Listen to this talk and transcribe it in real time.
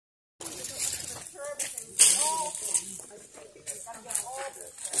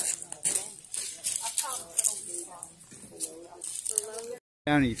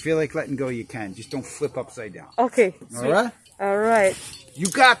Down, you feel like letting go, you can. Just don't flip upside down. Okay. All right? All right. You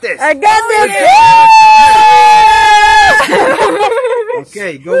got this. I got this.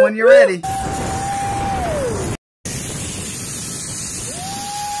 Okay, go when you're ready.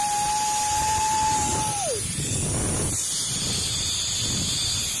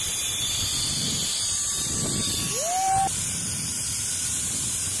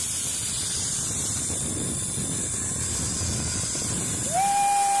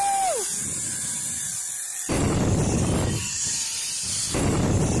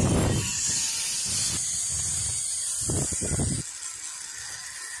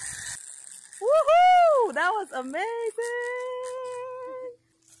 Woohoo! That was amazing.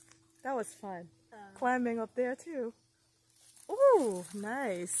 That was fun. Climbing up there too. Ooh,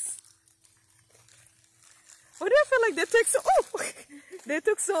 nice. Why do I feel like they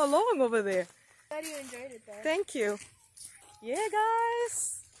took so long over there? Glad you enjoyed it though. Thank you. Yeah,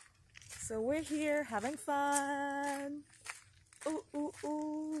 guys. So we're here having fun. Ooh, ooh,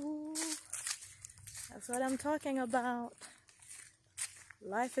 ooh. That's what I'm talking about.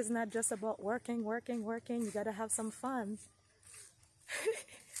 Life is not just about working, working, working. You gotta have some fun.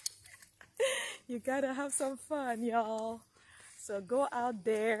 You gotta have some fun, y'all. So go out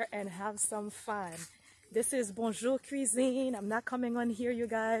there and have some fun. This is Bonjour Cuisine. I'm not coming on here, you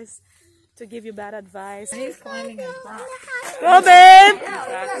guys, to give you bad advice. He's climbing a rock. Go, babe!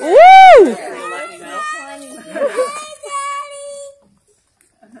 Woo!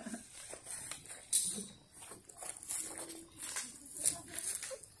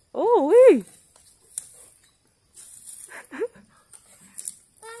 Oh, wee!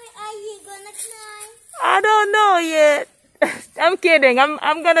 Are you gonna climb? I don't know yet. I'm kidding.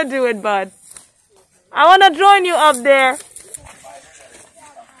 I'm gonna do it, bud. I wanna join you up there.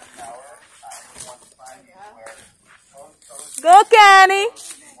 Go, Kenny.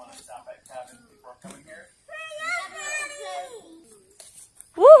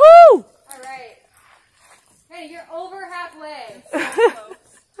 Woohoo! Alright. Hey, you're over halfway.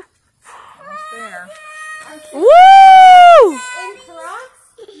 Almost there. Woo! In Crocs,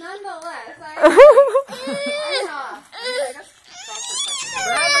 nonetheless. They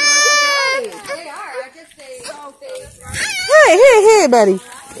are. I just say Hey, buddy.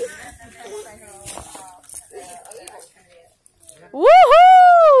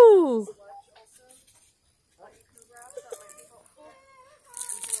 Woohoo!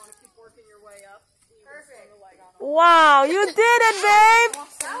 Wow, you did it, babe!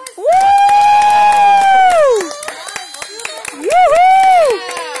 Woo! Yoo-hoo!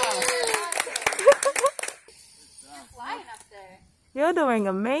 flying up there. You're doing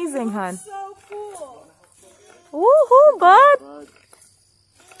amazing, hon. So cool. Woohoo, bud!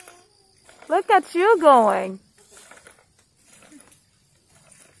 Look at you going.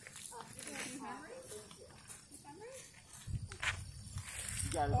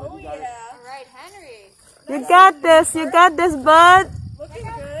 Oh yeah. Alright, Henry. You got this, bud. Looking good.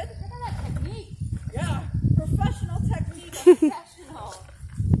 Look at that technique. Yeah, professional technique. Professional.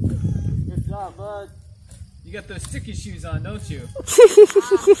 Good job, bud. You got those sticky shoes on, don't you? That's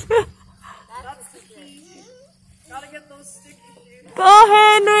the key. Gotta get those sticky shoes. Go,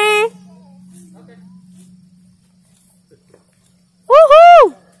 Henry.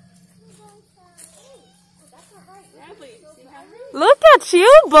 Woohoo! Look at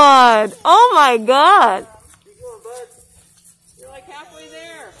you, bud. Oh my God. Keep going, bud. You're like halfway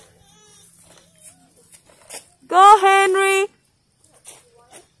there. Go, Henry.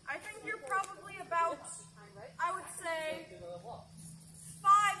 I think you're probably about, I would say,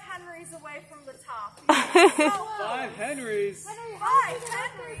 5 Henrys away from the top. 5 Henrys. 5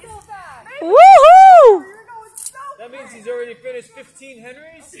 Henrys. Maybe Woohoo! you're going so That means he's already finished 15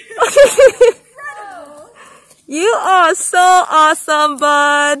 Henrys? incredible. You are so awesome,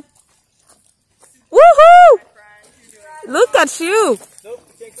 bud. Woohoo! Look at you. Nope,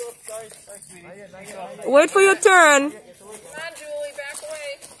 you can't go up. Sorry, sweetie. Wait for your turn. Come on, Julie, back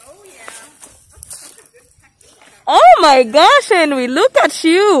away. Oh yeah. Oh my gosh, Henry. Look at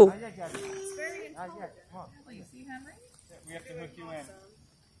you. It's very intelligent. We have to hook you in.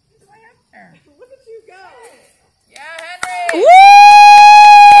 Look at you go. Yeah, Henry!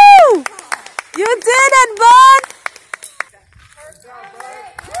 Woo! You did it, bud.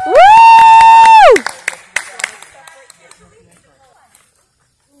 Woo!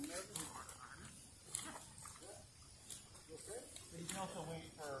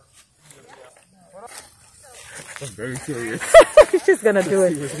 I'm very serious. She's gonna do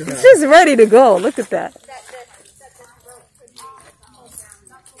it. She's ready to go. Look at that.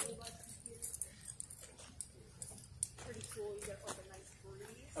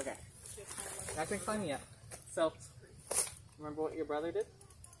 Hasn't climbed yet. So, remember what your brother did?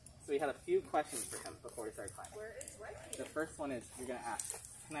 So we had a few questions for him before he started climbing. The first one is, you're going to ask,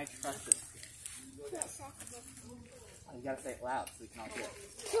 can I trust this? You got to say it loud so we can all hear it.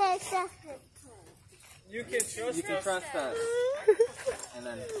 You can trust You can trust us. And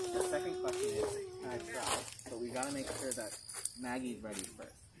then the second question is, can I try? But we got to make sure that Maggie's ready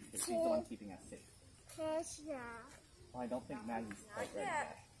first, because she's the one keeping us safe. Well, I don't think Maggie's quite ready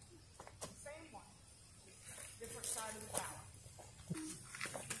yet. Same one. Different side of the balance.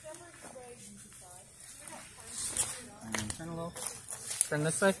 Turn a little. Turn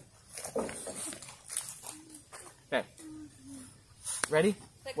this way. Okay. Ready?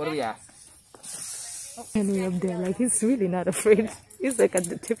 What do we ask? Henry up there, like he's really not afraid. He's like at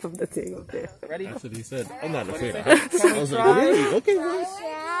the tip of the thing up there. Ready? That's what he said. I'm not afraid. Can I we was like, try? really? Okay, boys.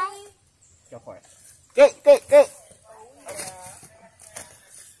 Go for it. Go, go, go.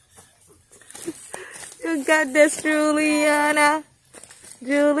 You got this, Juliana.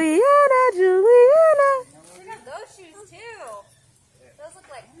 Juliana, Juliana. Look at those shoes too. Those look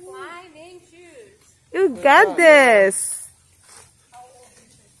like climbing shoes. You got this.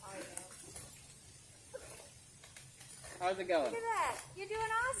 How's it going? Look at that. You're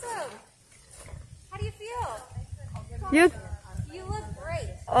doing awesome. How do you feel? You. You look great.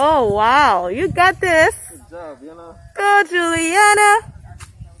 Oh wow, you got this. Good job, you know. Go, Juliana.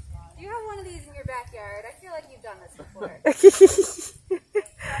 Do you have one of these in your backyard? I feel like you've done this before.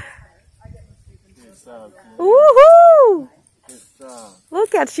 Good job. Woohoo! Good job.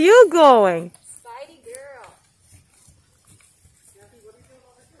 Look at you going. Spidey girl.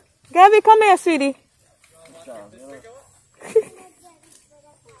 Gabby, come here, sweetie. Good job, you know.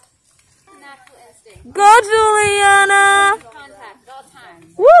 Natural instinct. Go, Juliana. Contact at all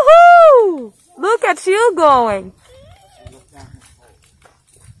times. Woohoo! Look at you going.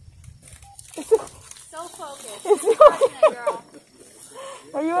 So focused. You're crushing it, girl.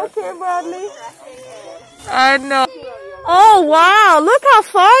 Are you okay, Bradley? I know. Oh wow! Look how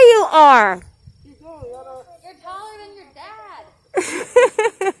far you are. You're taller than your dad.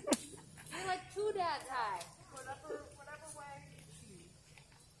 You're like 2 dads high.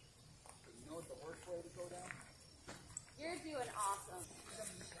 You're doing awesome.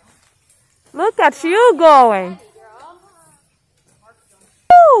 Look at you going. Hey, girl.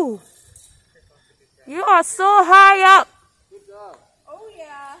 Woo! You are so high up. Oh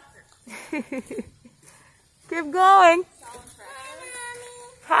yeah. Keep going.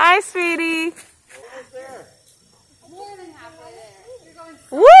 Hi, sweetie. More than halfway there. You're going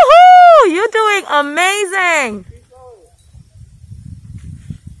Woohoo! You're doing amazing.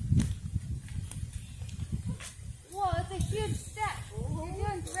 Whoa, that's a huge step. You're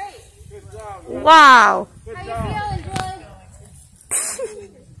doing great. Wow. How you feeling, Julie?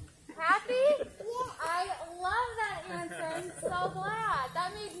 Happy? I love that answer. I'm so glad. That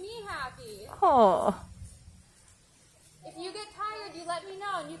made me happy. Oh. If you get tired, you let me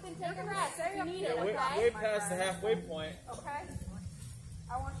know and you can take a rest if you need it, Way okay? past the halfway point. Okay.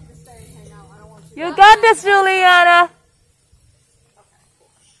 I want you to stay and hang out. I don't want you to. You got this, Juliana.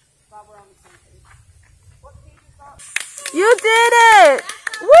 Glad we're on the same page. What page is that? You did it.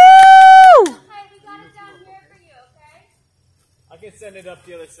 Woo! Okay, we got it down here for you, okay? I can send it up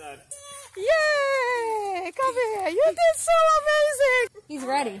the other side. Yay! Come here. You did so amazing. He's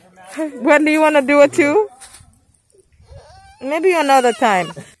ready. When do you want to do it too? Maybe another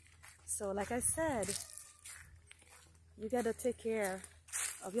time. So like I said, you gotta take care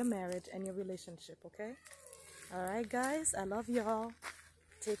of your marriage and your relationship, okay? Alright guys, I love y'all.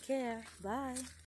 Take care. Bye.